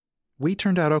We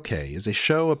Turned Out Okay is a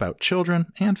show about children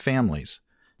and families.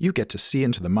 You get to see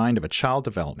into the mind of a child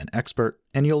development expert,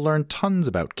 and you'll learn tons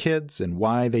about kids and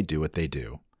why they do what they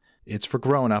do. It's for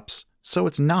grown-ups, so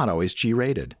it's not always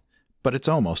G-rated, but it's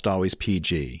almost always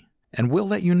PG. And we'll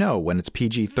let you know when it's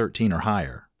PG-13 or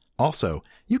higher. Also,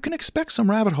 you can expect some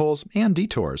rabbit holes and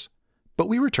detours, but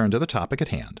we return to the topic at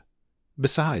hand.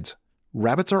 Besides,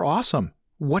 rabbits are awesome.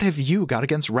 What have you got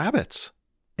against rabbits?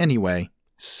 Anyway,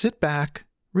 sit back,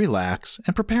 relax,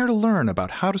 and prepare to learn about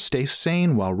how to stay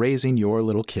sane while raising your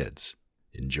little kids.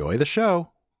 Enjoy the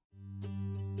show.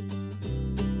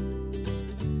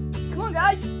 Come on,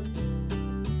 guys.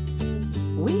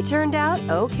 We Turned Out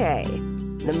Okay.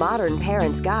 The Modern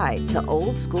Parent's Guide to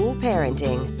Old School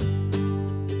Parenting.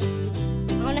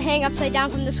 I want to hang upside down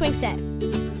from the swing set.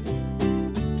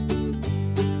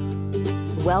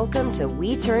 Welcome to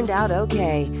We Turned Out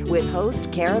Okay with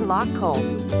host Karen Locke Culp.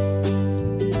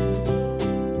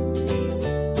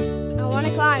 I want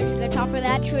to climb to the top of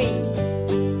that tree.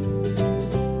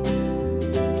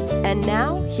 And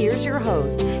now, here's your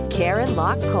host, Karen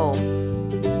Locke Culp.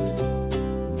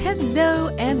 Hello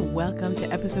and welcome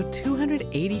to episode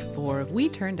 284 of We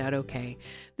Turned Out Okay.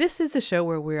 This is the show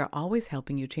where we are always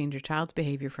helping you change your child's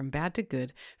behavior from bad to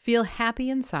good, feel happy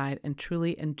inside, and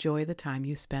truly enjoy the time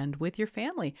you spend with your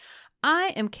family.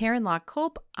 I am Karen Locke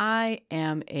Culp. I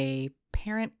am a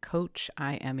parent coach.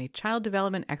 I am a child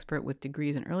development expert with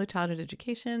degrees in early childhood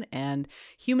education and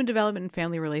human development and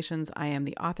family relations. I am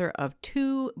the author of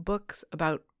 2 books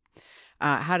about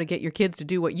how to get your kids to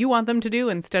do what you want them to do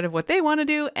instead of what they want to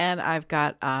do. And I've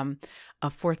got a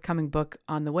forthcoming book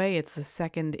on the way. It's the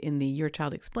second in the Your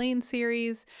Child Explained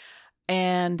series.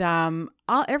 And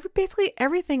basically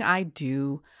everything I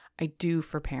do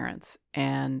for parents,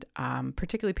 and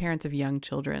particularly parents of young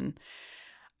children.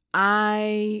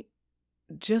 I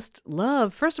just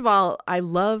love, first of all, I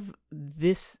love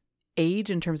this age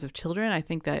in terms of children. I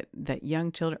think that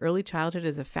young children, early childhood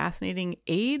is a fascinating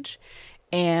age.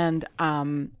 And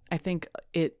I think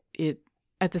it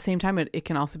at the same time, it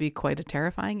can also be quite a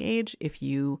terrifying age if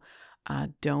you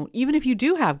even if you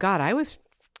do have, God, I was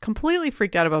completely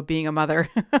freaked out about being a mother,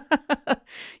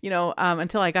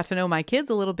 until I got to know my kids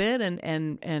a little bit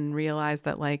and realized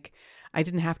that like I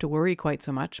didn't have to worry quite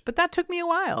so much. But that took me a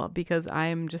while because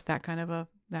I'm just that kind of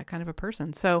a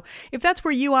person. So if that's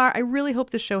where you are, I really hope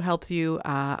this show helps you.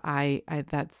 I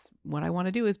that's what I want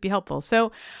to do, is be helpful.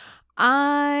 So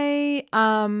I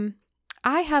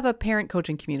have a parent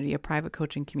coaching community, a private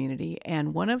coaching community,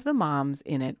 and one of the moms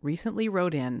in it recently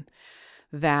wrote in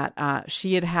that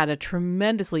she had a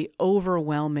tremendously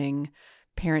overwhelming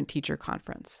parent-teacher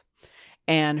conference,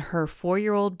 and her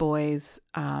 4-year-old boys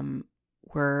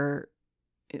were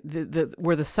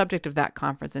the subject of that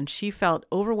conference, and she felt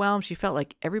overwhelmed. She felt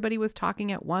like everybody was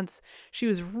talking at once. She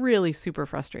was really super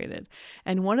frustrated,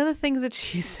 and one of the things that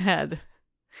she said,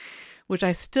 which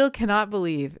I still cannot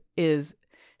believe, is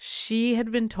she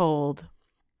had been told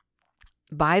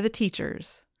by the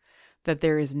teachers that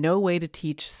there is no way to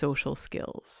teach social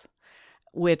skills,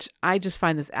 which I just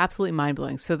find this absolutely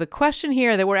mind-blowing. So the question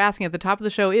here that we're asking at the top of the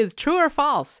show is true or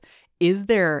false?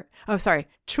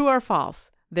 True or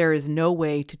false? There is no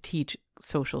way to teach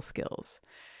social skills.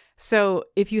 So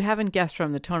if you haven't guessed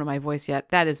from the tone of my voice yet,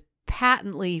 that is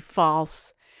patently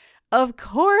false. Of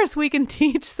course we can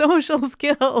teach social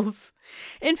skills.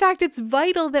 In fact, it's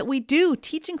vital that we do.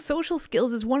 Teaching social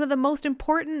skills is one of the most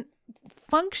important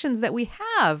functions that we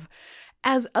have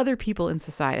as other people in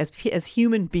society, as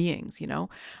human beings,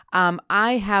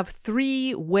 I have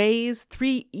 3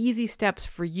 easy steps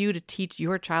for you to teach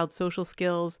your child social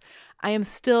skills.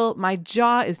 My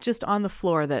jaw is just on the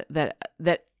floor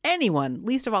that anyone,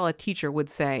 least of all a teacher, would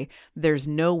say there's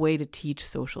no way to teach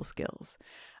social skills.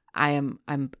 I'm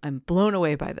blown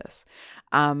away by this.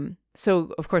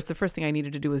 So of course, the first thing I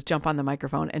needed to do was jump on the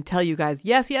microphone and tell you guys,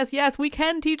 yes, we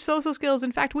can teach social skills.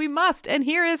 In fact, we must. And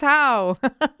here is how.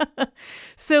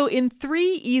 So in 3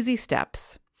 easy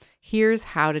steps, here's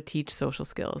how to teach social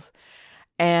skills.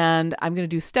 And I'm going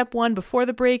to do step 1 before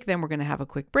the break. Then we're going to have a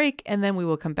quick break, and then we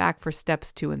will come back for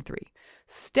steps 2 and 3.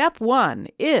 Step 1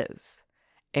 is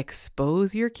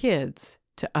expose your kids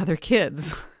to other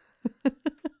kids.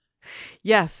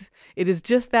 Yes, it is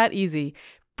just that easy.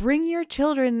 Bring your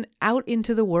children out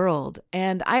into the world.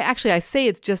 And I say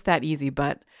it's just that easy,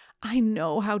 but I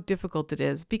know how difficult it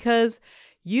is because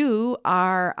you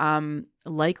are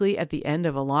likely at the end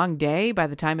of a long day by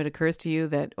the time it occurs to you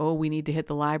that, we need to hit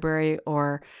the library,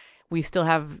 or we still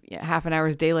have half an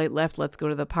hour's daylight left, let's go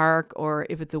to the park. Or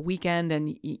if it's a weekend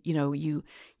and you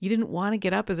didn't want to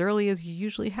get up as early as you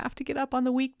usually have to get up on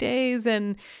the weekdays,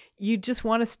 and you just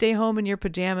want to stay home in your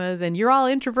pajamas, and you're all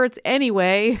introverts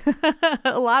anyway.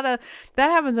 That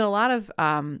happens in a lot of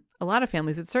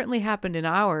families. It certainly happened in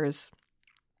ours.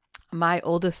 My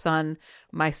oldest son,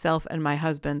 myself, and my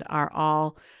husband are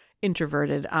all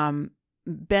introverted.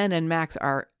 Ben and Max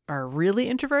are really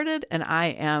introverted, and I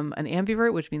am an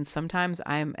ambivert, which means sometimes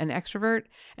I'm an extrovert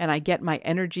and I get my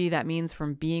energy, that means,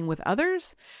 from being with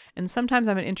others. And sometimes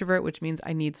I'm an introvert, which means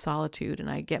I need solitude, and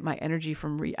I get my energy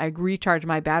from, I recharge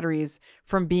my batteries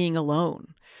from being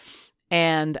alone.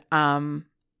 And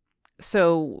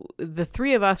so the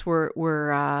three of us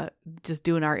were just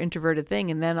doing our introverted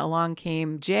thing. And then along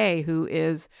came Jay, who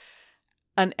is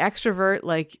an extrovert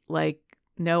like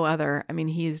no other. I mean,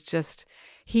 he's just,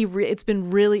 it's been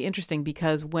really interesting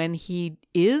because when he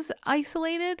is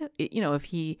isolated,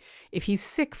 if he's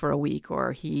sick for a week,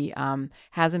 or he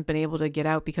hasn't been able to get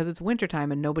out because it's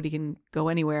wintertime and nobody can go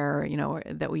anywhere,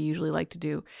 that we usually like to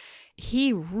do,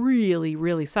 he really,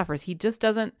 really suffers. He just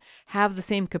doesn't have the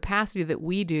same capacity that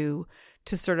we do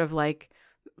to sort of like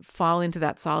fall into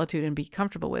that solitude and be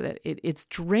comfortable with it. It's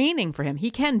draining for him.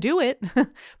 He can do it,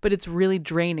 but it's really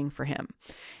draining for him.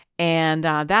 And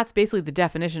that's basically the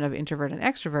definition of introvert and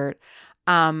extrovert.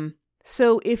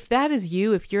 So if that is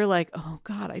you, if you're like, oh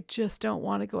God, I just don't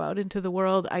want to go out into the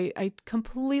world, I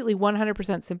completely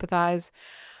 100% sympathize.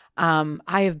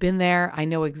 I have been there. I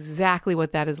know exactly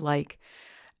what that is like.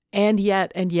 And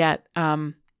yet,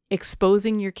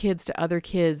 exposing your kids to other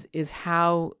kids is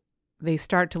how they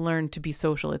start to learn to be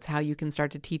social. It's how you can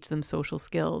start to teach them social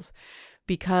skills,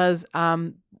 because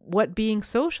what being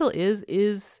social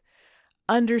is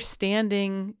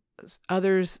understanding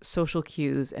others' social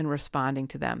cues and responding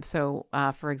to them. So,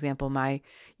 for example, my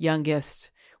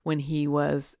youngest, when he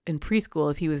was in preschool,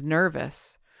 if he was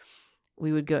nervous,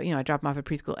 we would go, I drop him off at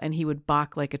preschool, and he would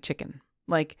balk like a chicken.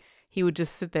 Like, he would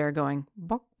just sit there going,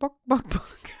 bark, bark, bark,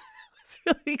 bark. It's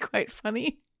really quite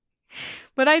funny.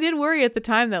 But I did worry at the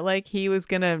time that like he was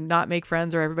going to not make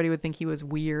friends, or everybody would think he was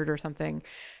weird or something.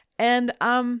 And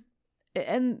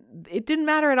it didn't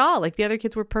matter at all. Like, the other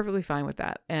kids were perfectly fine with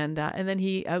that. And then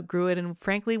he outgrew it. And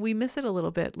frankly, we miss it a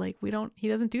little bit. Like, he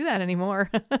doesn't do that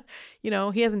anymore.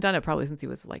 He hasn't done it probably since he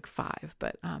was like 5,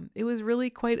 but it was really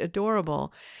quite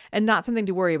adorable and not something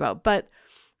to worry about. But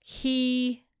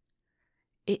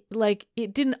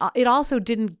it also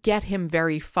didn't get him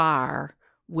very far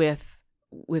with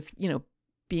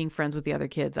being friends with the other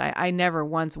kids. I never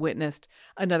once witnessed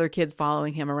another kid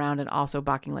following him around and also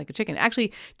barking like a chicken.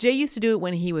 Actually, Jay used to do it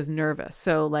when he was nervous.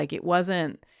 So like,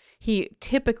 he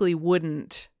typically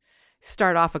wouldn't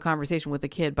start off a conversation with a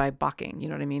kid by barking, you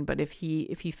know what I mean? But if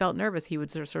he felt nervous, he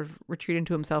would sort of retreat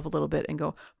into himself a little bit and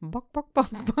go, bark, bark, bark,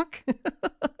 bark.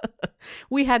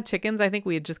 We had chickens. I think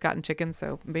we had just gotten chickens.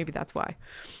 So maybe that's why.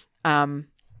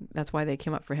 That's why they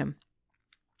came up for him.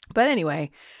 But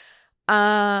anyway,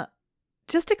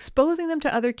 just exposing them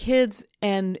to other kids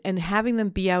and having them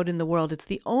be out in the world. It's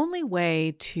the only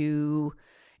way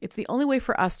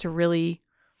for us to really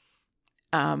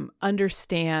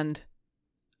understand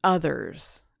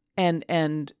others,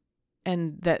 and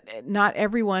that not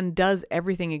everyone does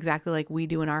everything exactly like we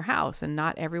do in our house, and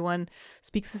not everyone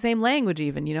speaks the same language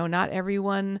even, not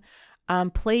everyone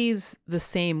plays the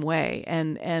same way.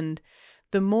 And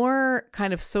the more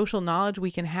kind of social knowledge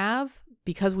we can have,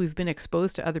 because we've been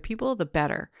exposed to other people, the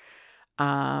better.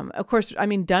 Of course, I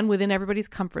mean, done within everybody's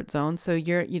comfort zone. So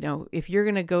if you're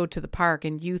going to go to the park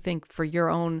and you think for your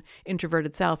own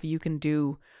introverted self, you can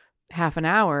do half an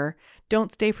hour,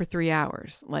 don't stay for 3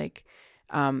 hours. Like,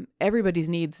 everybody's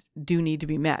needs do need to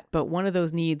be met. But one of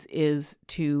those needs is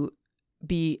to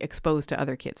be exposed to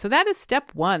other kids. So that is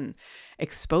step 1,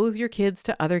 expose your kids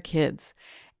to other kids.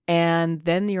 And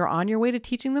then you're on your way to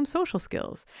teaching them social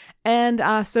skills. And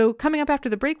so coming up after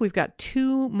the break, we've got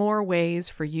 2 more ways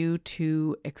for you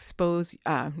to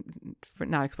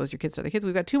not expose your kids to other kids.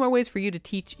 We've got 2 more ways for you to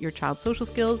teach your child social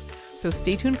skills. So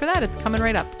stay tuned for that. It's coming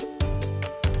right up.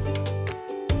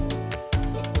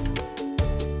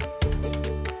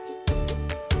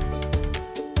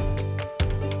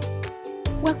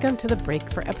 Welcome to The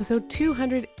Break for episode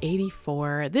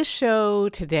 284. This show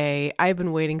today, I've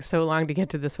been waiting so long to get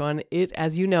to this one. It,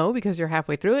 as you know, because you're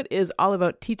halfway through it, is all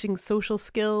about teaching social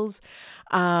skills,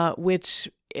 which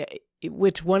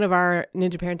one of our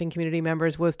Ninja Parenting community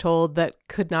members was told that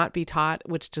could not be taught,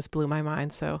 which just blew my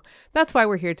mind. So that's why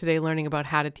we're here today, learning about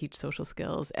how to teach social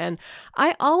skills. And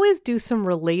I always do some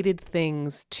related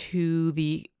things to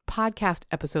the podcast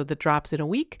episode that drops in a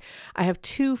week. I have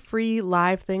 2 free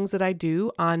live things that I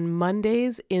do on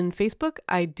Mondays in Facebook.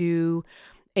 I do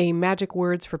a Magic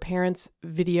Words for Parents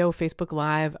video Facebook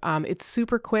Live. It's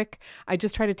super quick. I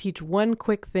just try to teach one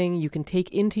quick thing you can take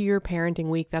into your parenting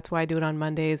week. That's why I do it on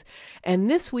Mondays. And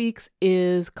this week's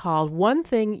is called One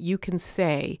Thing You Can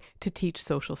Say to Teach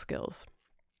Social Skills.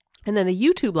 And then the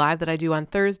YouTube Live that I do on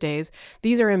Thursdays,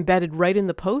 these are embedded right in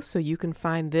the post, so you can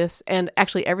find this and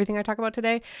actually everything I talk about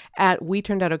today at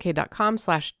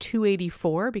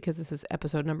WeTurnedOutOK.com/284, because this is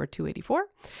episode number 284.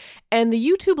 And the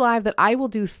YouTube Live that I will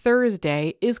do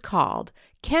Thursday is called,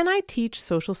 Can I Teach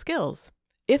Social Skills?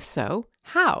 If so,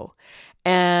 how?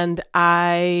 And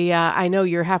I know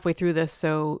you're halfway through this,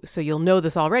 so you'll know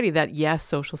this already, that yes,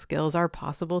 social skills are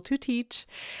possible to teach.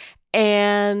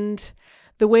 And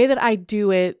the way that I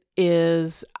do it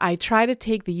is I try to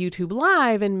take the YouTube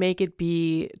Live and make it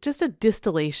be just a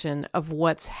distillation of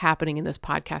what's happening in this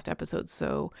podcast episode.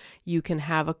 So you can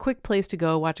have a quick place to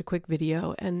go, watch a quick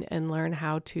video, and learn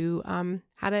how to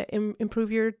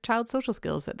improve your child's social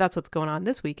skills. That's what's going on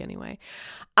this week anyway.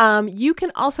 You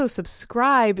can also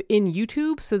subscribe in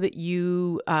YouTube so that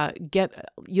you'll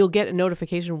get a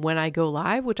notification when I go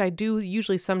live, which I do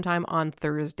usually sometime on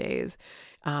Thursdays.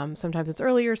 Sometimes it's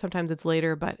earlier, sometimes it's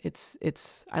later, but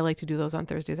I like to do those on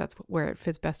Thursdays. That's where it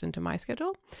fits best into my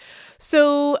schedule.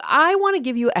 So I want to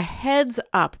give you a heads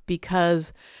up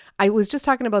because I was just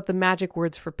talking about the Magic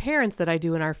Words for Parents that I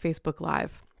do in our Facebook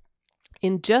Live.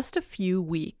 In just a few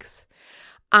weeks,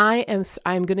 I'm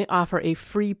going to offer a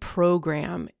free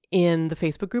program in the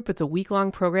Facebook group. It's a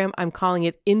week-long program. I'm calling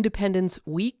it Independence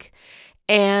Week.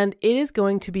 And it is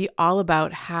going to be all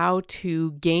about how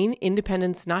to gain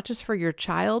independence, not just for your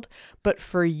child, but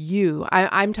for you.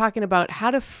 I'm talking about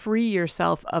how to free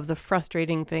yourself of the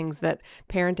frustrating things that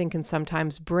parenting can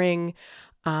sometimes bring.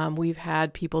 We've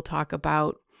had people talk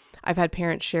about, I've had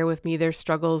parents share with me their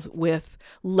struggles with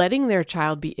letting their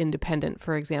child be independent,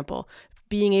 for example,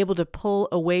 being able to pull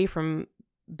away from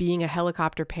being a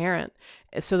helicopter parent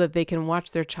so that they can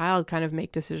watch their child kind of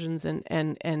make decisions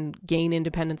and gain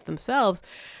independence themselves.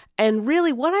 And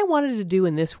really what I wanted to do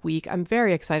in this week, I'm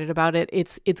very excited about it.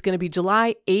 It's going to be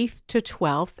July 8th to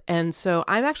 12th. And so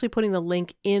I'm actually putting the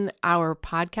link in our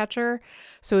podcatcher.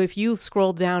 So if you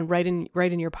scroll down right in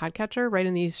your podcatcher, right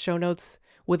in these show notes,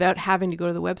 without having to go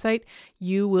to the website,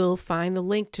 you will find the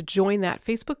link to join that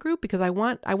Facebook group, because I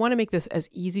want to make this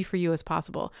as easy for you as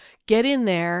possible. Get in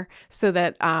there so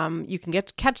that you can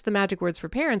catch the Magic Words for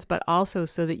Parents, but also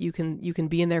so that you can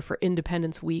be in there for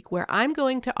Independence Week, where I'm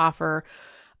going to offer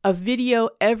a video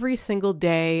every single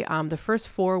day. The first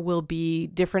 4 will be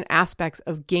different aspects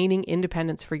of gaining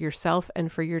independence for yourself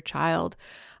and for your child.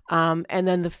 And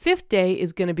then the 5th day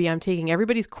is going to be, I'm taking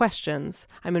everybody's questions.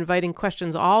 I'm inviting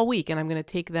questions all week, and I'm going to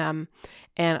take them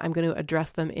and I'm going to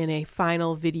address them in a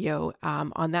final video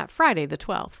on that Friday, the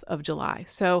 12th of July.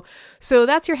 So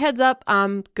that's your heads up.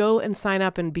 Go and sign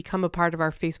up and become a part of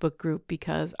our Facebook group,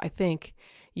 because I think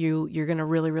you're going to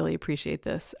really, really appreciate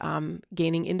this,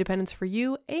 gaining independence for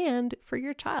you and for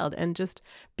your child, and just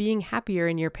being happier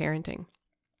in your parenting.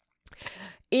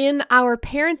 In our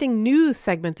parenting news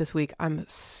segment this week, I'm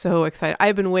so excited.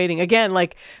 I've been waiting. Again,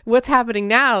 like what's happening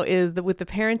now is that with the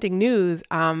parenting news,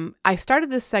 I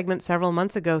started this segment several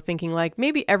months ago thinking like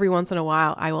maybe every once in a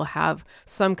while I will have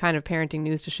some kind of parenting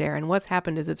news to share. And what's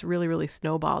happened is it's really, really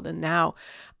snowballed. And now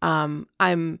I'm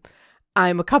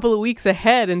a couple of weeks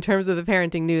ahead in terms of the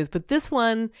parenting news. But this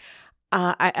one,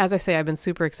 as I say, I've been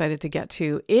super excited to get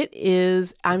to.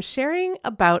 I'm sharing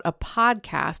about a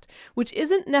podcast, which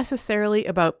isn't necessarily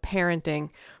about parenting,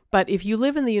 but if you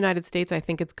live in the United States, I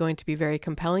think it's going to be very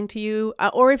compelling to you.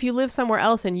 Or if you live somewhere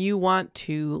else and you want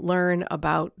to learn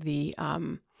about the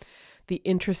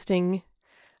interesting,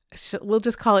 we'll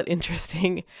just call it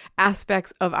interesting,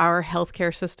 aspects of our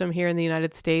healthcare system here in the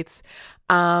United States,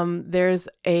 there's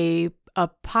a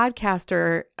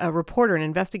podcaster, a reporter, an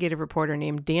investigative reporter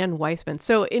named Dan Weissman.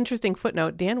 So interesting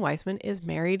footnote, Dan Weissman is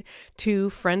married to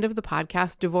friend of the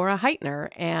podcast, Devorah Heitner.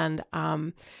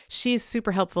 And she's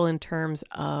super helpful in terms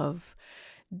of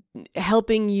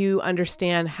helping you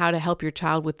understand how to help your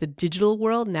child with the digital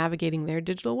world, navigating their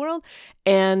digital world.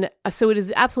 And so it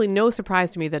is absolutely no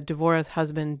surprise to me that Devorah's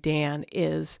husband, Dan,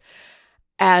 is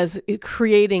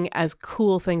creating as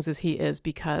cool things as he is,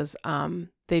 because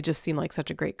they just seem like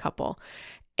such a great couple.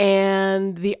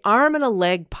 And the Arm and a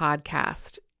Leg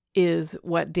podcast is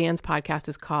what Dan's podcast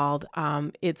is called.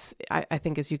 I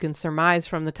think, as you can surmise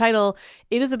from the title,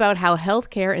 it is about how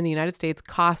healthcare in the United States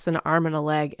costs an arm and a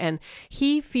leg. And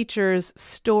he features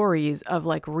stories of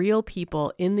like real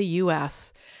people in the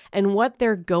US and what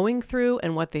they're going through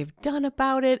and what they've done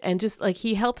about it. And just like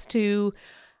he helps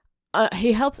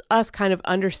us kind of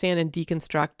understand and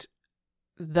deconstruct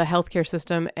the healthcare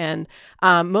system, and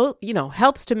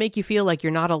helps to make you feel like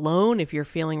you're not alone if you're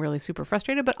feeling really super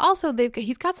frustrated. But also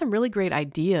he's got some really great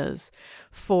ideas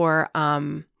for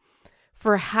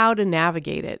how to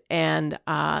navigate it. And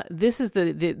this is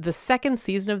the second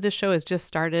season of this show has just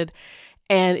started,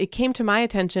 and it came to my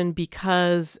attention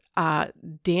because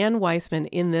Dan Weissman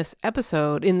in this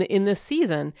episode, in this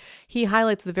season, he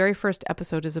highlights the very first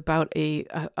episode is about a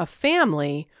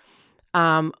family.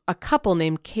 A couple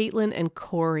named Caitlin and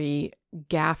Corey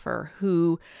Gaffer,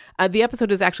 who the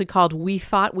episode is actually called "We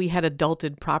Thought We Had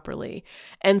Adulted Properly."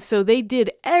 And so they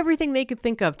did everything they could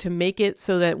think of to make it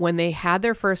so that when they had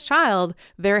their first child,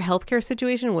 their healthcare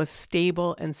situation was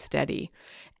stable and steady.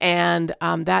 And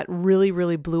that really,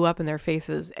 really blew up in their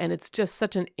faces. And it's just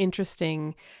such an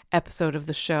interesting episode of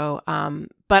the show.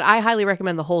 But I highly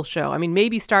recommend the whole show. I mean,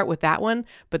 maybe start with that one,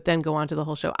 but then go on to the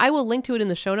whole show. I will link to it in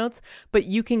the show notes, but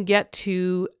you can get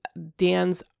to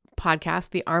Dan's podcast,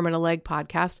 the Arm and a Leg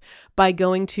podcast, by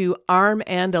going to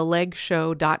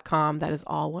armandalegshow.com. That is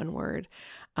all one word.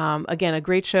 Again, a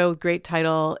great show, great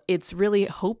title. It's really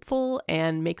hopeful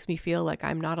and makes me feel like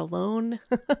I'm not alone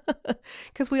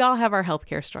because we all have our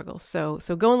healthcare struggles. So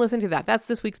go and listen to that. That's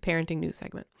this week's parenting news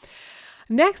segment.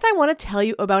 Next, I want to tell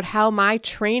you about how my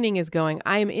training is going.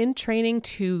 I am in training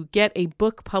to get a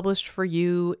book published for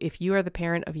you if you are the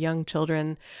parent of young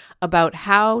children about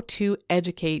how to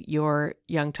educate your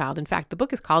young child. In fact, the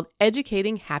book is called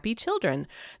Educating Happy Children,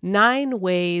 9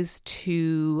 ways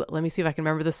to, let me see if I can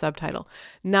remember the subtitle,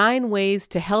 9 ways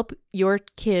to help your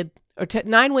kid, or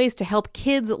 9 ways to help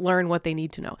kids learn what they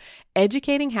need to know.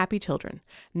 Educating Happy Children,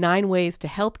 9 ways to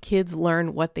help kids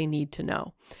learn what they need to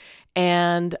know.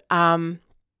 And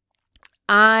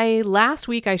last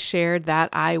week I shared that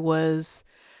first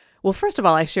of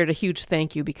all, I shared a huge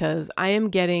thank you because I am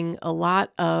getting a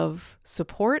lot of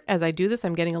support as I do this.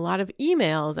 I'm getting a lot of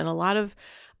emails and a lot of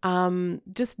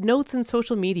just notes in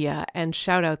social media and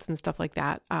shout outs and stuff like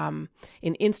that in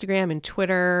Instagram and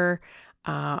Twitter.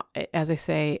 As I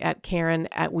say, at Karen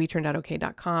at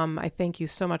WeTurnedOutOK.com. I thank you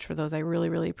so much for those. I really,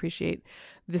 really appreciate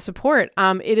the support.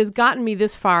 It has gotten me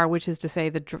this far, which is to say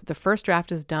the first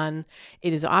draft is done.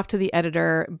 It is off to the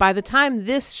editor. By the time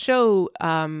this show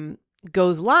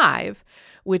goes live,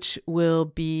 which will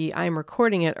be, I'm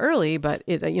recording it early, but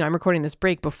I'm recording this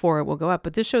break before it will go up,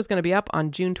 but this show is going to be up on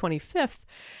June 25th.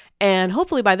 And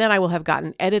hopefully by then I will have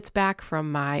gotten edits back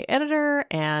from my editor,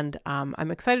 and I'm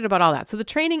excited about all that. So the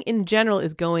training in general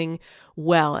is going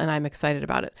well, and I'm excited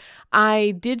about it.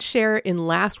 I did share in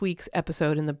last week's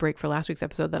episode, in the break for last week's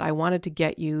episode, that I wanted to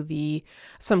get you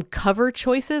some cover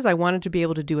choices. I wanted to be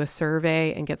able to do a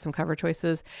survey and get some cover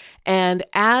choices. And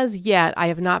as yet, I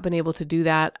have not been able to do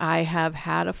that. I have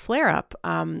had a flare-up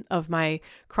of my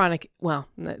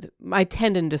my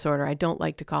tendon disorder. I don't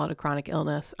like to call it a chronic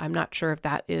illness. I'm not sure if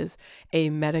that is a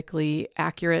medically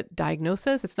accurate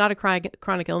diagnosis. It's not a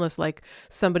chronic illness like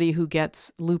somebody who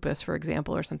gets lupus, for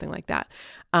example, or something like that.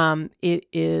 It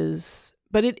is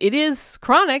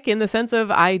chronic in the sense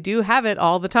of I do have it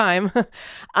all the time.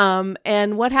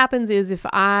 And what happens is if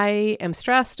I am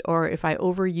stressed or if I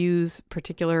overuse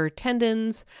particular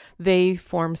tendons, they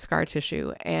form scar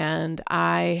tissue. And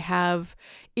I've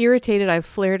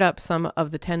flared up some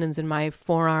of the tendons in my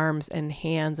forearms and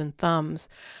hands and thumbs.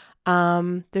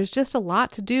 There's just a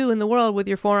lot to do in the world with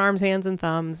your forearms, hands, and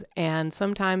thumbs. And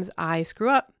sometimes I screw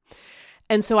up.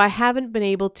 And so I haven't been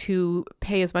able to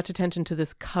pay as much attention to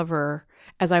this cover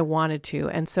as I wanted to.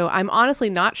 And so I'm honestly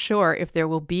not sure if there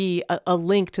will be a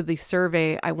link to the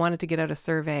survey. I wanted to get out a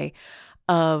survey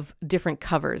of different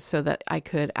covers so that I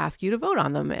could ask you to vote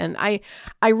on them. And I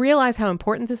realize how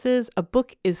important this is. A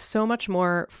book is so much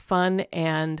more fun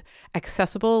and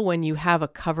accessible when you have a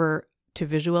cover to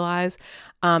visualize.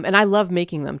 And I love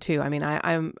making them too. I mean,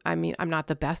 I'm not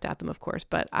the best at them, of course,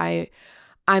 but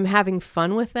I'm having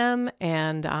fun with them,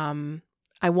 and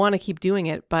I want to keep doing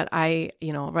it, but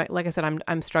like I said,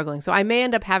 I'm struggling. So I may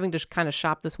end up having to kind of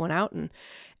shop this one out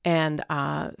and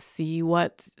see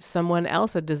what someone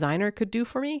else, a designer, could do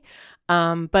for me.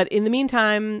 But in the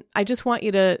meantime, I just want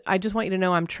you to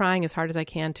know I'm trying as hard as I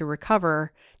can to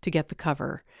recover to get the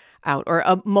cover out, or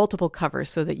multiple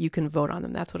covers, so that you can vote on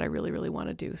them. That's what I really, really want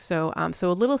to do. So a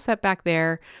little setback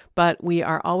there, but we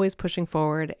are always pushing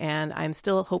forward, and I'm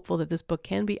still hopeful that this book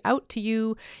can be out to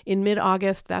you in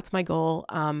mid-August. That's my goal.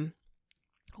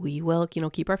 We will,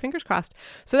 keep our fingers crossed.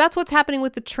 So that's what's happening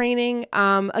with the training.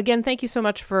 Again, thank you so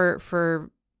much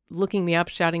for looking me up,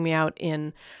 shouting me out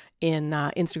in in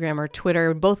Instagram or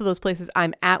Twitter. Both of those places,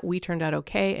 I'm at We Turned Out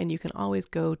Okay, and you can always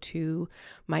go to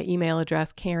my email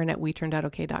address,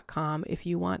 Karen@WeTurnedOutOK.com, if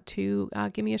you want to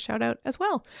give me a shout out as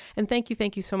well. And thank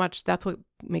you so much. That's what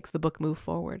makes the book move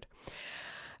forward.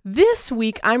 This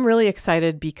week, I'm really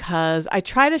excited because I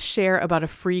try to share about a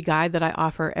free guide that I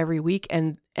offer every week.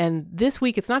 And this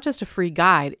week, it's not just a free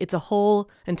guide, it's a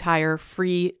whole entire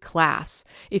free class.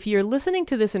 If you're listening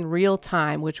to this in real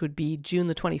time, which would be June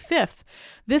the 25th,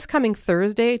 this coming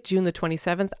Thursday, June the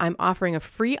 27th, I'm offering a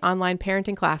free online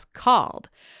parenting class called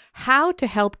How to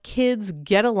Help Kids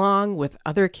Get Along with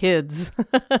Other Kids.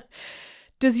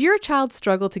 Does your child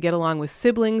struggle to get along with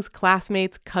siblings,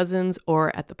 classmates, cousins,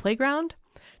 or at the playground?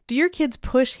 Do your kids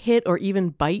push, hit, or even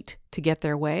bite to get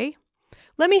their way?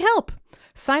 Let me help.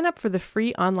 Sign up for the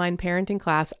free online parenting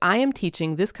class I am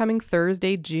teaching this coming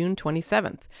Thursday, June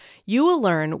 27th. You will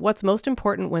learn what's most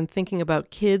important when thinking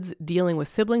about kids dealing with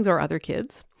siblings or other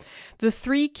kids, the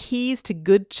 3 keys to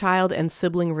good child and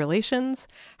sibling relations,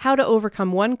 how to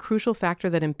overcome one crucial factor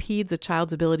that impedes a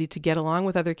child's ability to get along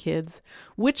with other kids,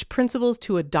 which principles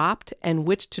to adopt and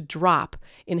which to drop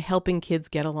in helping kids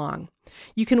get along.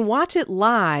 You can watch it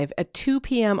live at 2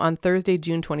 p.m. on Thursday,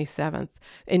 June 27th.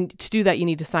 And to do that, you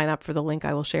need to sign up for the link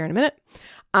I will share in a minute.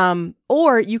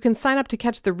 Or you can sign up to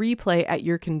catch the replay at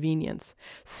your convenience.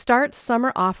 Start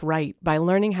summer off right by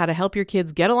learning how to help your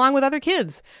kids get along with other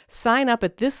kids. Sign up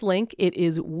at this link. It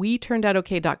is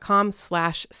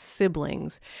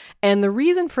WeTurnedOutOK.com/siblings. And the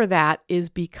reason for that is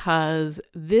because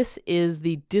this is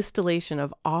the distillation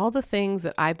of all the things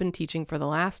that I've been teaching for the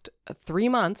last 3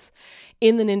 months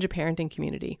in the Ninja Parenting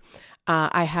community.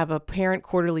 I have a parent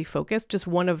quarterly focus. Just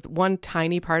one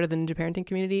tiny part of the Ninja Parenting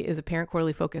community is a parent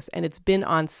quarterly focus, and it's been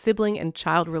on sibling and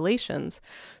child relations.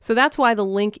 So that's why the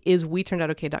link is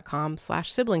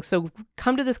WeTurnedOutOK.com/siblings. So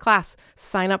come to this class,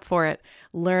 sign up for it,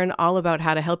 learn all about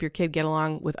how to help your kid get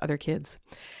along with other kids.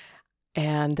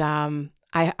 And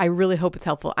I really hope it's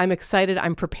helpful. I'm excited.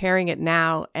 I'm preparing it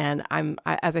now, and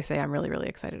as I say, I'm really, really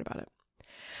excited about it.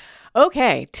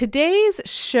 Okay, today's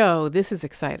show, this is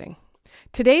exciting.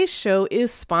 Today's show is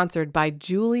sponsored by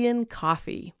Julian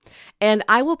Coffee, and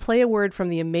I will play a word from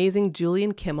the amazing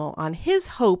Julian Kimmel on his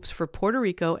hopes for Puerto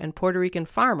Rico and Puerto Rican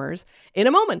farmers in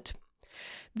a moment.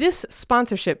 This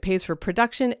sponsorship pays for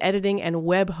production, editing, and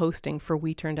web hosting for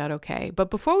We Turned Out Okay.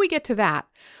 But before we get to that,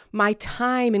 my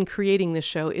time in creating this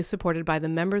show is supported by the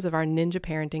members of our Ninja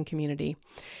Parenting community.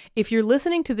 If you're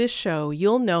listening to this show,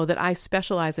 you'll know that I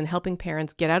specialize in helping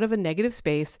parents get out of a negative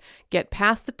space, get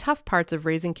past the tough parts of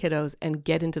raising kiddos, and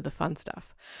get into the fun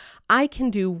stuff. I can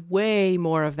do way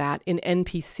more of that in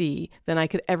NPC than I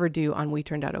could ever do on We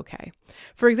Turned Out Okay.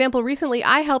 For example, recently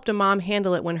I helped a mom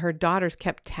handle it when her daughters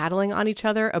kept tattling on each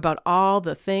other about all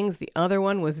the things the other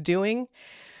one was doing.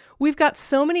 We've got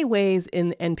so many ways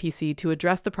in NPC to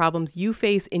address the problems you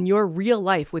face in your real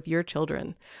life with your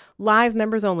children. Live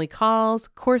members-only calls,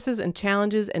 courses and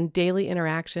challenges, and daily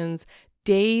interactions,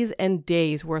 days and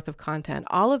days worth of content,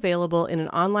 all available in an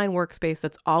online workspace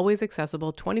that's always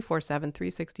accessible 24/7,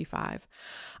 365.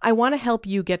 I want to help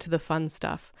you get to the fun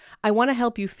stuff. I want to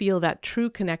help you feel that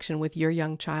true connection with your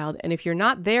young child. And if you're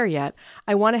not there yet,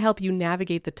 I want to help you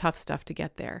navigate the tough stuff to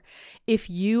get there. If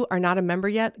you are not a member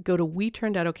yet, go to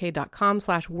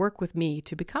WeTurnedOutOK.com/work-with-me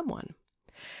to become one.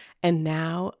 And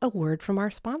now a word from our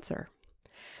sponsor.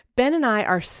 Ben and I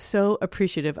are so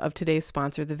appreciative of today's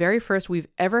sponsor, the very first we've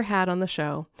ever had on the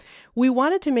show. We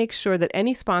wanted to make sure that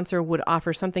any sponsor would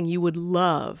offer something you would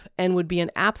love and would be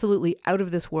an absolutely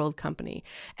out-of-this-world company.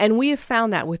 And we have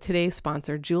found that with today's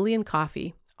sponsor, Julian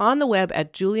Coffee, on the web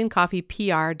at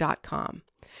juliancoffeepr.com.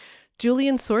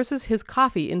 Julian sources his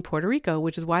coffee in Puerto Rico,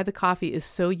 which is why the coffee is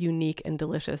so unique and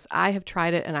delicious. I have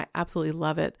tried it and I absolutely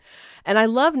love it. And I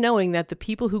love knowing that the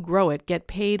people who grow it get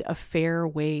paid a fair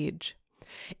wage.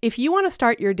 If you want to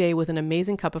start your day with an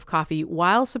amazing cup of coffee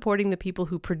while supporting the people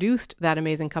who produced that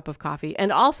amazing cup of coffee,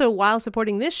 and also while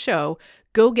supporting this show,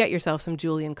 go get yourself some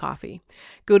Julian Coffee.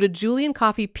 Go to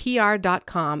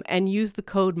juliancoffeepr.com and use the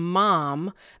code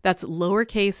MOM, that's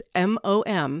lowercase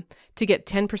MOM, to get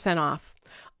 10% off.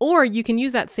 Or you can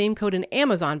use that same code in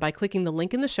Amazon by clicking the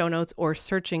link in the show notes or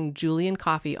searching Julian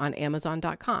Coffee on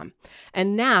Amazon.com.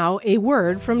 And now a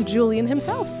word from Julian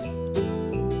himself.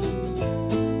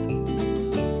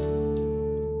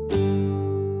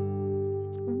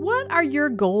 What are your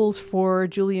goals for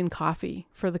Julian Coffee,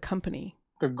 for the company?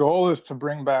 The goal is to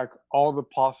bring back all the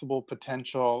possible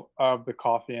potential of the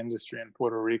coffee industry in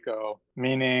Puerto Rico,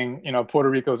 meaning, Puerto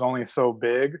Rico is only so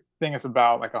big. I think it's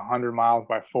about like 100 miles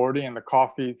by 40, and the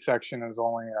coffee section is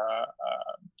only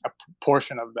a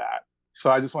portion of that.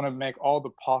 So I just want to make all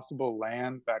the possible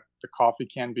land that the coffee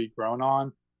can be grown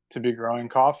on to be growing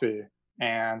coffee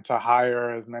and to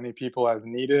hire as many people as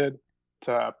needed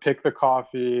to pick the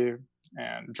coffee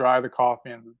and dry the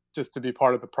coffee and just to be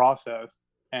part of the process.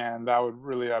 And that would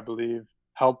really, I believe,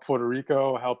 help Puerto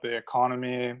Rico, help the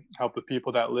economy, help the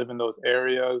people that live in those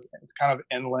areas. It's kind of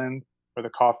inland where the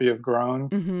coffee is grown.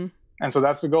 Mm-hmm. And so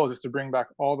that's the goal, just to bring back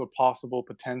all the possible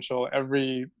potential,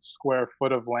 every square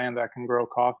foot of land that can grow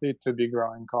coffee to be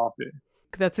growing coffee.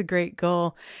 That's a great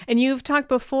goal. And you've talked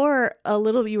before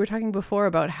you were talking before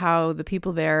about how the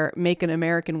people there make an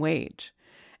American wage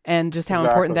and just how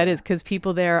important that is, because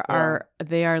people there are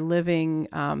living,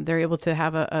 they're able to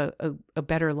have a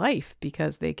better life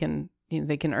because they can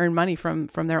earn money from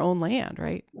their own land,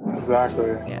 right? Exactly.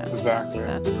 Yeah. Exactly.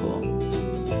 That's cool.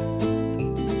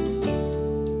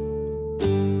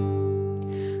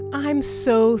 I'm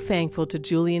so thankful to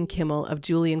Julian Kimmel of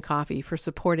Julian Coffee for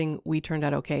supporting We Turned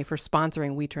Out Okay, for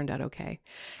sponsoring We Turned Out Okay.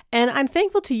 And I'm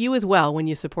thankful to you as well when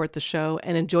you support the show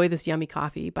and enjoy this yummy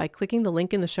coffee by clicking the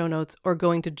link in the show notes or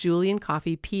going to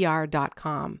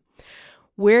juliancoffeepr.com,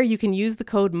 where you can use the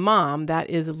code MOM, that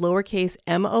is lowercase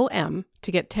MOM,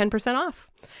 to get 10% off.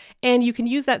 And you can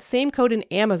use that same code in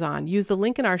Amazon. Use the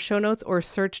link in our show notes or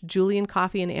search Julian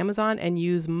Coffee in Amazon and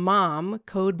use MOM,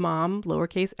 code MOM,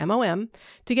 lowercase MOM,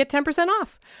 to get 10%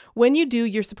 off. When you do,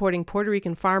 you're supporting Puerto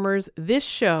Rican farmers, this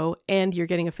show, and you're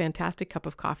getting a fantastic cup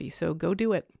of coffee. So go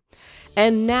do it.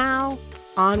 And now,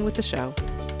 on with the show.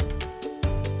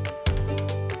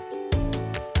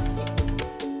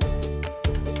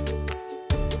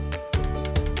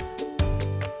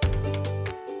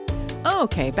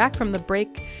 Okay, back from the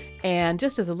break. And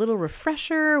just as a little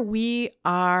refresher, we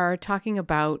are talking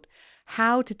about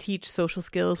how to teach social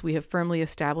skills. We have firmly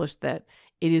established that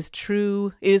it is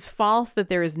false that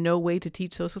there is no way to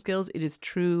teach social skills. It is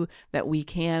true that we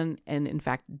can and in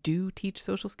fact do teach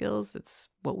social skills. It's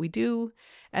what we do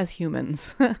as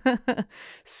humans.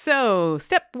 So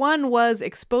step 1 was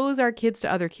expose our kids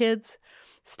to other kids.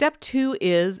 Step 2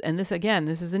 is, and this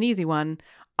is an easy one,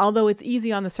 although it's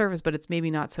easy on the surface, but it's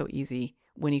maybe not so easy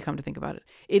when you come to think about it.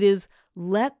 It is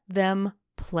let them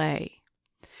play.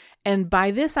 And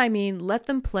by this, I mean, let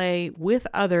them play with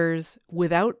others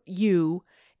without you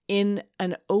in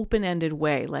an open-ended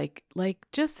way. Like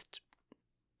just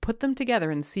put them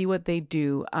together and see what they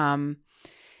do.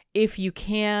 If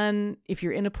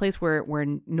you're in a place where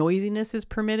noisiness is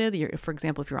permitted, for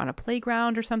example, if you're on a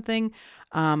playground or something,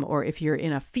 or if you're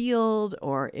in a field,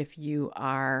 or if you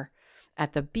are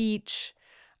at the beach,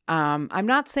 I'm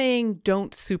not saying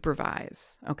don't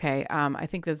supervise, okay? I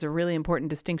think there's a really important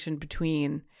distinction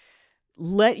between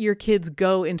let your kids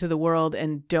go into the world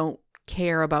and don't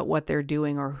care about what they're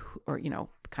doing or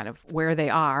kind of where they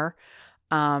are,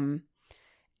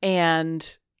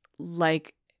 and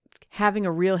like having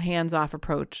a real hands-off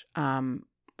approach,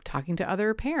 talking to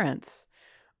other parents,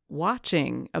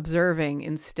 watching, observing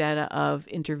instead of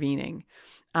intervening.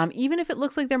 Even if it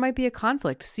looks like there might be a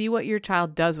conflict, see what your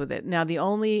child does with it. Now, the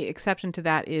only exception to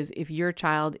that is if your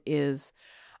child is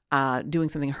doing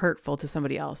something hurtful to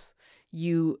somebody else,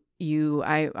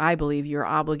 I believe you're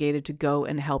obligated to go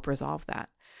and help resolve that.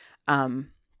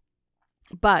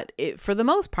 But for the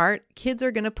most part, kids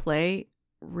are going to play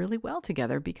really well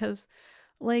together because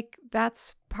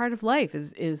that's part of life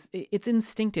is it's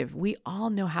instinctive. We all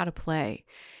know how to play.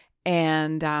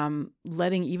 And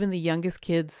letting even the youngest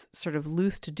kids sort of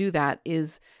loose to do that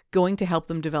is going to help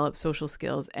them develop social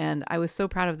skills. And I was so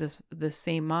proud of this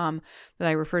same mom that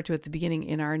I referred to at the beginning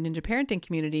in our Ninja Parenting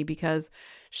community, because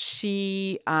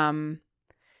she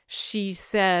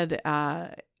said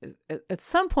at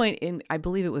some point I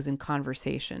believe it was in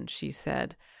conversation, she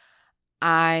said,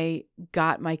 I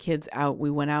got my kids out.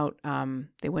 We went out.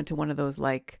 They went to one of those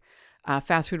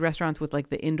fast food restaurants with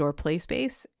the indoor play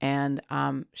space. And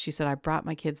she said, I brought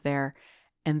my kids there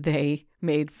and they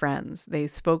made friends. They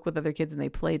spoke with other kids and they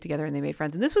played together and they made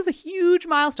friends. And this was a huge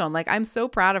milestone. I'm so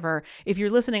proud of her. If you're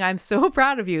listening, I'm so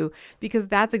proud of you, because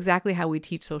that's exactly how we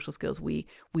teach social skills. We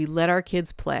let our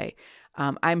kids play.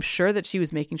 I'm sure that she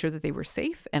was making sure that they were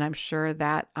safe. And I'm sure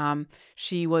that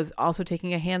she was also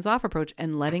taking a hands-off approach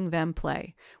and letting them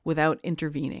play without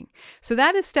intervening. So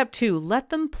that is step 2, let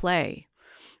them play.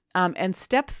 And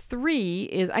step 3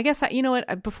 is, I guess, you know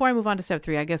what, before I move on to step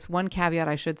 3, I guess one caveat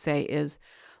I should say is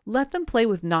let them play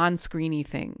with non-screeny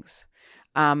things.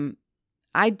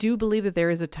 I do believe that there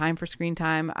is a time for screen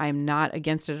time. I'm not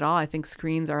against it at all. I think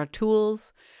screens are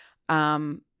tools,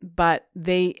 but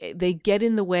they get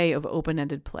in the way of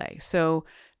open-ended play. So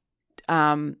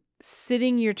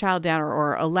sitting your child down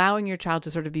or allowing your child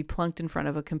to sort of be plunked in front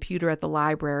of a computer at the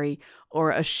library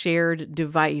or a shared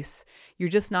device, you're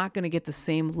just not going to get the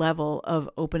same level of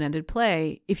open-ended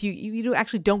play. If you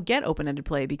actually don't get open-ended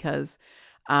play because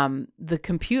the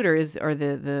computer is, or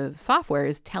the software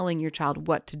is telling your child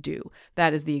what to do.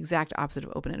 That is the exact opposite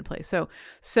of open-ended play. So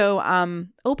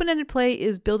open-ended play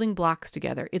is building blocks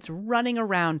together. It's running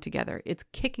around together. It's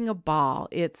kicking a ball.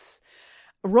 It's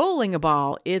rolling a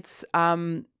ball. It's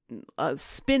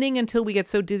spinning until we get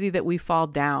so dizzy that we fall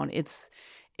down. It's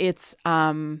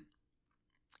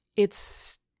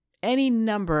any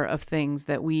number of things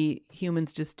that we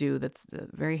humans just do that's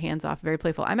very hands-off, very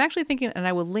playful. I'm actually thinking, and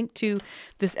I will link to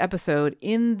this episode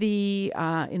in the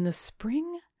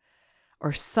spring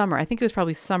or summer. I think it was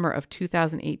probably summer of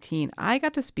 2018. I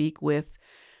got to speak with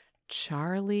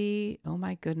Charlie. Oh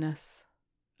my goodness.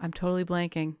 I'm totally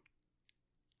blanking.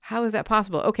 How is that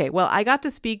possible? Okay, well, I got to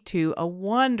speak to a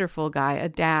wonderful guy, a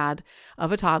dad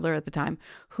of a toddler at the time,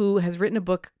 who has written a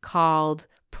book called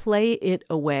Play It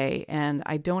Away. And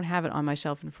I don't have it on my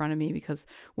shelf in front of me because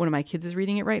one of my kids is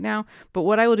reading it right now. But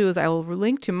what I will do is I will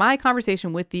link to my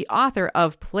conversation with the author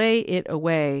of Play It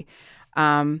Away,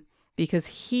 because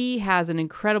he has an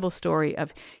incredible story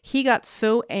of he got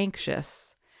so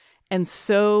anxious and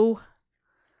so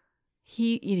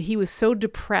he was so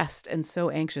depressed and so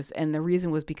anxious. And the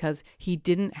reason was because he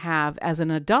didn't have, as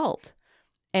an adult,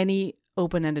 any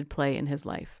open-ended play in his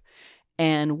life.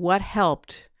 And what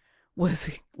helped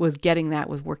was working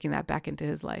that back into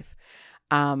his life.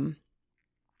 So I'm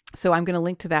going to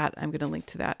link to that. I'm going to link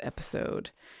to that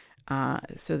episode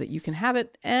so that you can have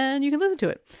it and you can listen to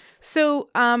it. So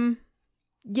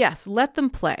yes, let them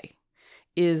play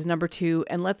is number 2,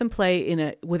 and let them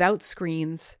play without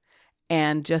screens.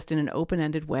 And just in an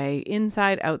open-ended way,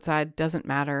 inside, outside, doesn't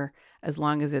matter, as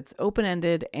long as it's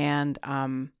open-ended and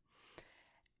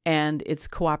it's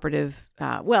cooperative.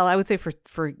 Well, I would say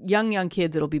for young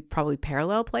kids, it'll be probably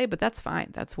parallel play, but that's fine.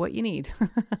 That's what you need.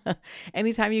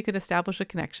 Anytime you can establish a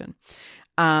connection.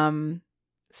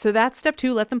 So that's step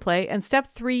 2, let them play. And step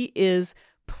 3 is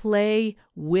play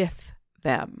with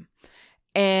them.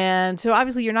 And so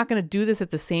obviously you're not going to do this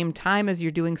at the same time as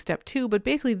you're doing step 2, but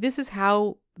basically this is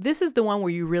the one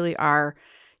where you really are,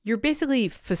 you're basically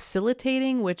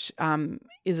facilitating, which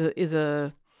is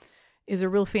a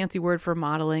real fancy word for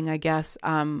modeling, I guess.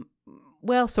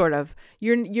 Well, sort of.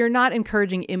 You're not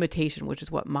encouraging imitation, which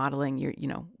is what modeling,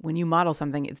 when you model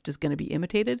something, it's just going to be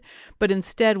imitated. But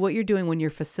instead, what you're doing when you're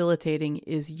facilitating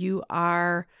is you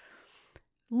are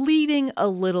leading a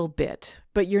little bit,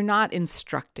 but you're not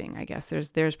instructing, I guess.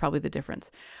 There's probably the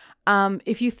difference.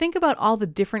 If you think about all the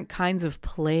different kinds of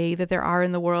play that there are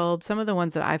in the world, some of the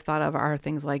ones that I've thought of are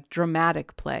things like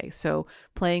dramatic play. So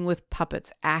playing with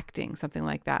puppets, acting, something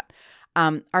like that.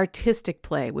 Artistic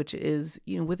play, which is,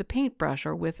 with a paintbrush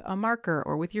or with a marker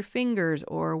or with your fingers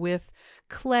or with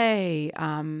clay,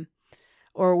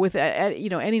 or with,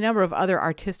 any number of other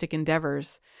artistic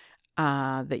endeavors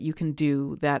that you can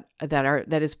do that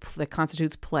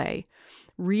constitutes play.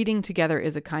 Reading together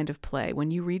is a kind of play.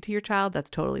 When you read to your child, that's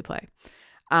totally play.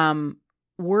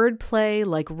 Word play,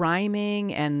 like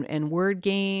rhyming and word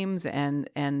games and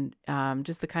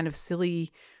just the kind of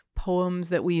silly poems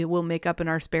that we will make up in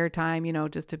our spare time,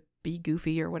 just to be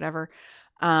goofy or whatever.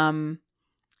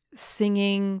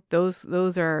 Singing,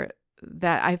 those are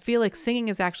that. I feel like singing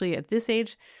is actually, at this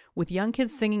age, with young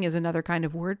kids, singing is another kind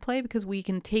of wordplay because we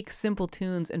can take simple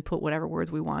tunes and put whatever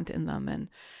words we want in them.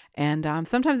 And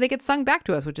sometimes they get sung back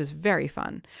to us, which is very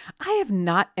fun. I have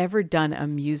not ever done a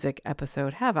music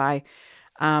episode, have I?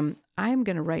 I'm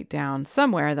going to write down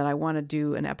somewhere that I want to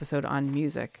do an episode on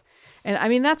music. And I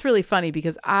mean, that's really funny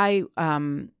because I,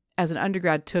 as an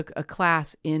undergrad, took a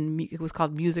class it was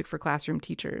called Music for Classroom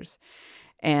Teachers.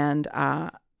 And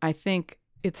I think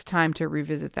it's time to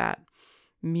revisit that.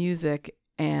 Music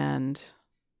and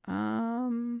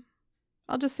I'll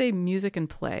just say music and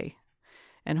play.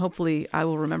 And hopefully I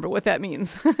will remember what that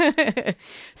means.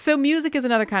 So music is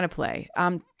another kind of play.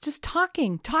 Just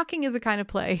talking. Talking is a kind of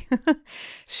play.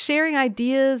 Sharing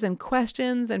ideas and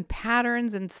questions and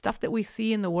patterns and stuff that we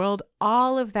see in the world.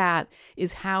 All of that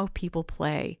is how people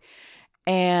play.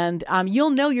 And you'll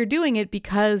know you're doing it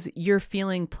because you're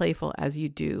feeling playful as you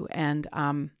do. And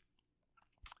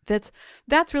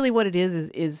that's really what it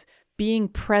is being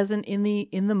present in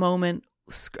the moment.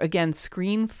 Again,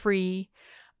 screen free.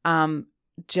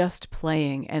 Just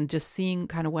playing and just seeing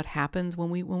kind of what happens when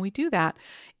we do that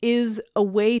is a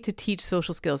way to teach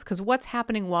social skills. Because what's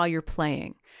happening while you're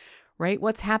playing, right?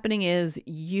 What's happening is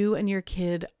you and your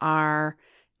kid you're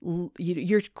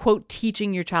quote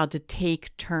teaching your child to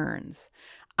take turns.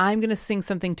 I'm going to sing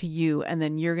something to you and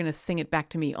then you're going to sing it back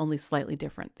to me, only slightly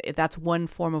different. That's one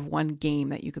form of one game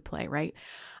that you could play, right?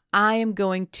 I am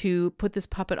going to put this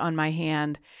puppet on my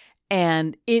hand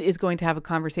and it is going to have a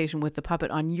conversation with the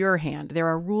puppet on your hand. There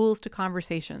are rules to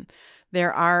conversation.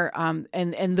 There are,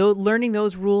 learning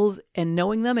those rules and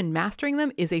knowing them and mastering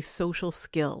them is a social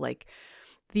skill. Like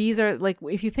these are like,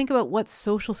 if you think about what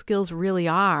social skills really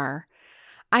are,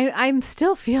 I'm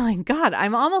still feeling, God,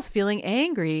 I'm almost feeling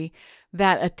angry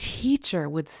that a teacher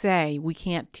would say we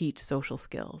can't teach social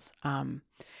skills,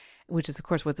 which is, of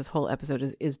course, what this whole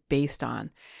episode is based on.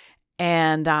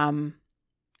 And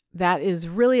that is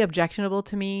really objectionable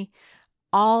to me.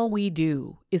 All we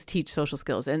do is teach social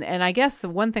skills. And I guess the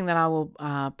one thing that I will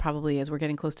probably, as we're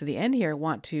getting close to the end here,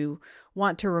 want to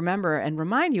remember and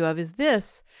remind you of is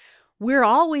this: we're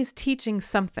always teaching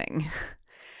something.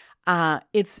 So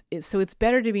it's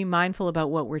better to be mindful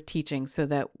about what we're teaching so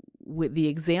that with the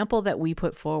example that we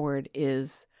put forward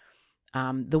is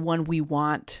the one we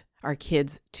want our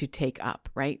kids to take up,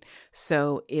 right?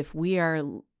 So if we are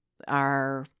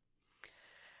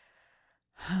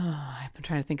I'm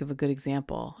trying to think of a good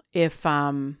example. If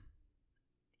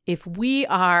we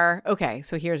are, okay,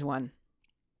 so here's one.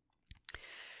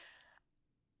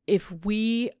 If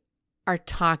we are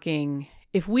talking,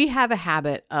 if we have a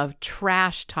habit of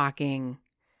trash talking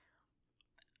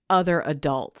other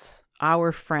adults,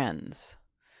 our friends,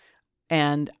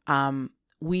 and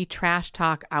we trash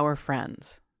talk our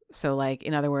friends. So like,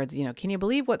 in other words, can you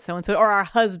believe what so-and-so, or our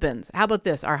husbands, how about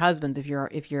this? Our husbands, if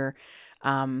you're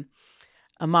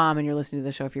a mom and you're listening to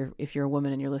the show, if you're a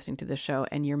woman and you're listening to this show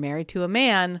and you're married to a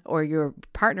man or your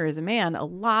partner is a man, a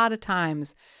lot of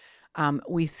times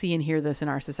we see and hear this in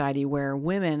our society where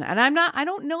women, and I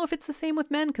don't know if it's the same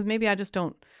with men, because maybe I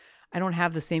don't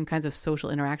have the same kinds of social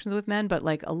interactions with men, but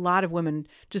like a lot of women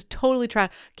just totally try.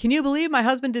 Can you believe my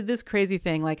husband did this crazy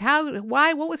thing? Like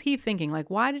why, what was he thinking?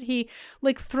 Like, why did he,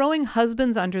 like, throwing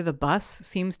husbands under the bus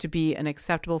seems to be an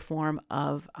acceptable form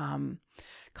of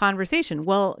conversation.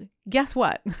 Well, guess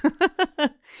what?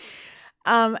 And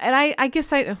I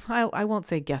guess I won't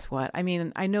say guess what. I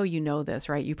mean, I know you know this,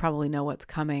 right? You probably know what's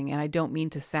coming, and I don't mean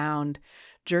to sound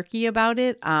jerky about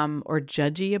it or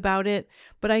judgy about it,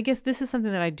 but I guess this is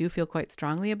something that I do feel quite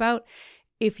strongly about.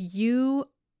 If you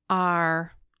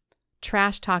are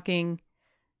trash talking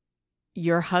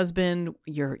your husband,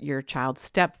 your child's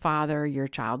stepfather, your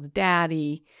child's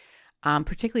daddy,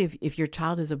 particularly if your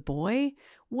child is a boy,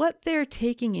 what they're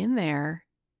taking in there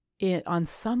on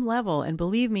some level, and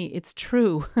believe me, it's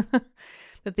true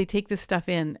that they take this stuff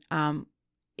in,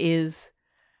 is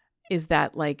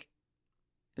that like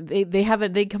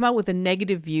they come out with a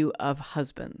negative view of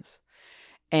husbands,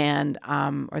 and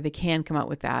or they can come out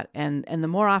with that, and the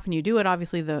more often you do it,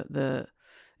 obviously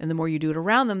and the more you do it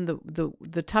around them,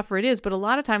 the tougher it is. But a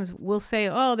lot of times we'll say,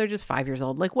 oh, they're just 5 years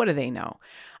old. Like, what do they know?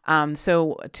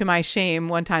 So to my shame,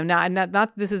 one time,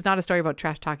 not this is not a story about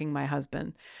trash talking my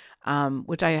husband,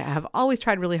 which I have always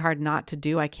tried really hard not to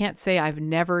do. I can't say I've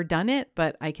never done it,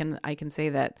 but I can say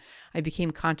that I became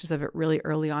conscious of it really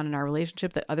early on in our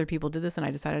relationship, that other people did this and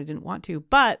I decided I didn't want to.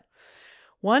 But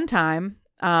one time,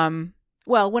 when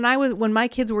my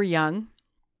kids were young,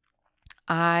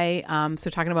 so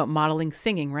talking about modeling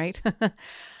singing, right?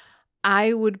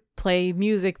 I would play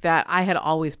music that I had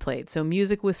always played. So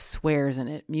music with swears in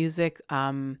it, music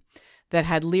that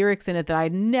had lyrics in it that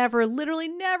I'd literally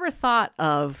never thought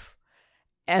of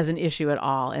as an issue at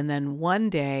all. And then one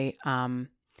day,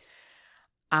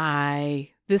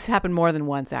 this happened more than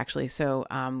once actually. So,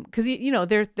 cause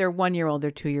they're 1 year old,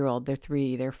 they're 2 year old, they're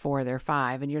 3, they're 4, they're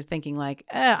 5. And you're thinking like,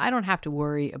 I don't have to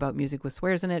worry about music with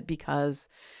swears in it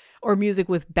or music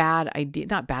with not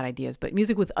bad ideas, but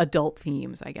music with adult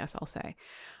themes, I guess I'll say.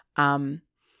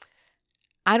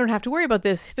 I don't have to worry about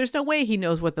this. There's no way he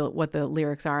knows what the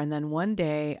lyrics are. And then one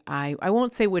day, I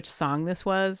won't say which song this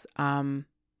was, but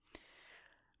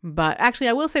actually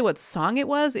I will say what song it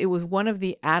was. It was one of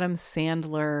the Adam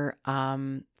Sandler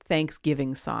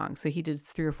Thanksgiving songs. So he did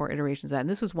 3 or 4 iterations of that, and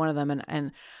this was one of them.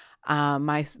 And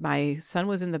my son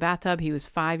was in the bathtub. He was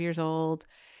 5 years old.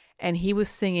 And he was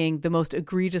singing the most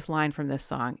egregious line from this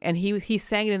song. And he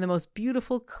sang it in the most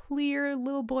beautiful, clear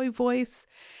little boy voice.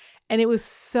 And it was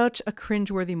such a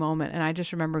cringeworthy moment. And I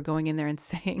just remember going in there and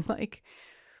saying, like,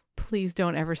 please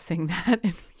don't ever sing that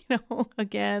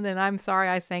again. And I'm sorry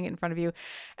I sang it in front of you.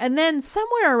 And then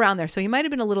somewhere around there, so he might have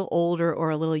been a little older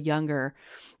or a little younger,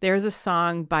 there's a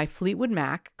song by Fleetwood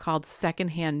Mac called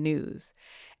Secondhand News.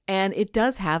 And it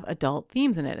does have adult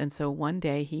themes in it. And so one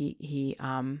day he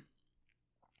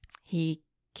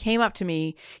came up to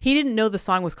me. He didn't know the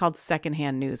song was called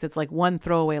Secondhand News. It's like one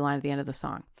throwaway line at the end of the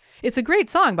song. It's a great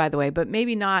song, by the way, but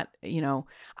maybe not,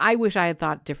 I wish I had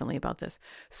thought differently about this.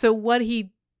 So what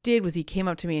he did was he came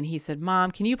up to me and he said,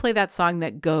 Mom, can you play that song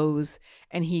that goes?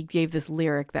 And he gave this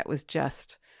lyric that was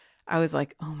just, I was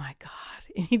like, oh my God.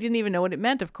 And he didn't even know what it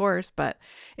meant, of course, but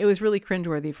it was really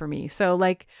cringeworthy for me. So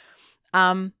like,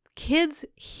 kids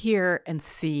hear and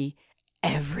see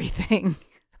everything.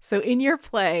 So in your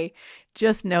play,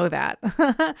 just know that.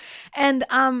 And,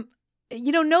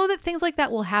 know that things like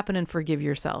that will happen and forgive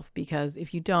yourself, because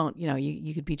if you don't,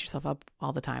 you could beat yourself up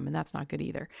all the time, and that's not good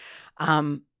either.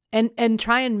 And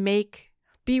try and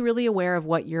be really aware of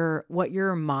what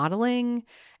you're modeling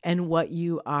and what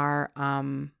you're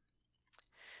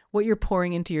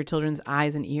pouring into your children's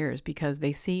eyes and ears, because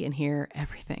they see and hear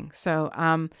everything. So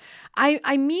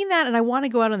I mean that, and I want to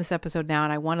go out on this episode now,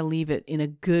 and I want to leave it in a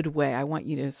good way. I want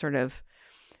you to sort of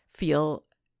feel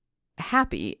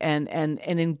happy and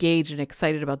engaged and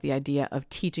excited about the idea of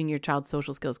teaching your child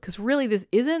social skills, because really this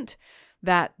isn't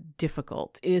that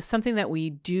difficult. It is something that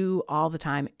we do all the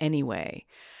time anyway.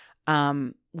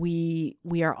 We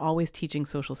are always teaching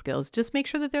social skills. Just make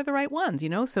sure that they're the right ones,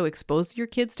 so expose your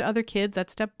kids to other kids.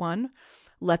 That's step one.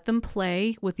 Let them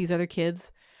play with these other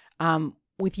kids,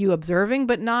 with you observing,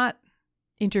 but not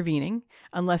intervening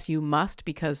unless you must,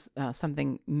 because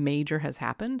something major has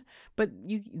happened. But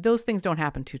those things don't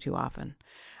happen too often.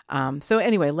 So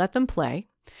anyway, let them play.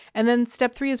 And then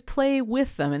step 3 is play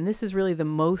with them. And this is really the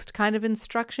most kind of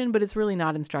instruction, but it's really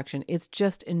not instruction. It's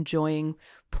just enjoying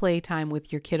playtime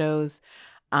with your kiddos.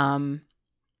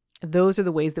 Those are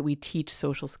the ways that we teach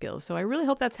social skills. So I really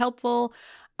hope that's helpful.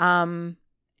 And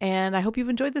I hope you've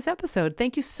enjoyed this episode.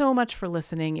 Thank you so much for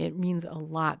listening. It means a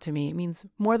lot to me. It means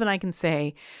more than I can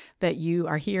say that you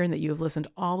are here and that you have listened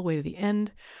all the way to the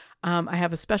end. I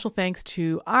have a special thanks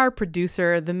to our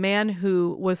producer, the man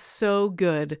who was so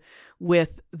good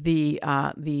with the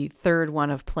third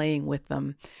one of playing with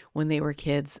them when they were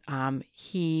kids.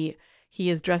 He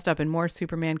is dressed up in more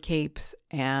Superman capes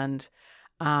and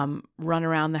run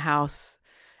around the house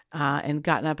and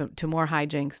gotten up to more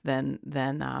hijinks than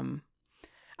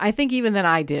I think even than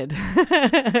I did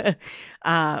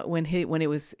when it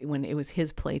was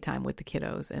his playtime with the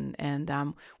kiddos, and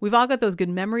we've all got those good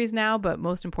memories now. But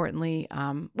most importantly,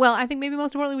 I think maybe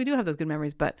most importantly we do have those good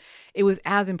memories. But it was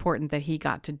as important that he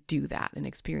got to do that and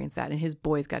experience that, and his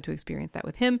boys got to experience that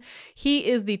with him. He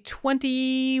is he's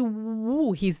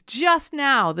just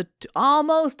now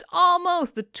almost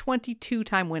the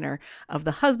 22-time winner of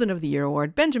the Husband of the Year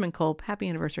award, Benjamin Kolb. Happy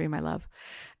anniversary, my love.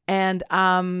 And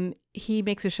he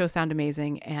makes his show sound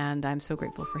amazing, and I'm so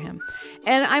grateful for him.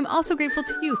 And I'm also grateful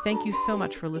to you. Thank you so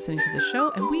much for listening to the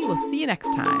show, and we will see you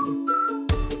next time.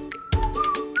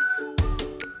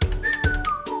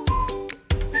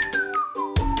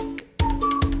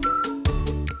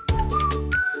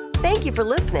 Thank you for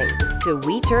listening to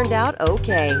We Turned Out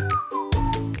Okay.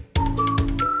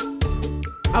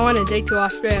 I want to take to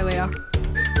Australia.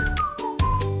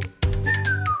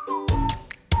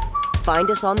 Find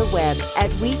us on the web at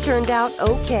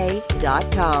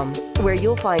WeTurnedOutOK.com, where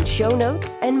you'll find show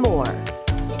notes and more.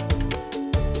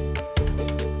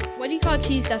 What do you call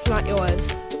cheese that's not yours?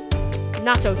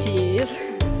 Nacho cheese.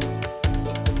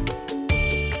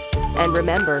 And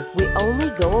remember, we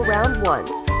only go around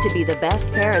once. To be the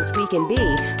best parents we can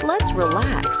be, let's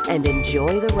relax and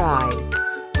enjoy the ride.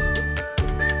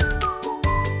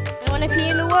 I want to pee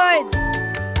in the woods.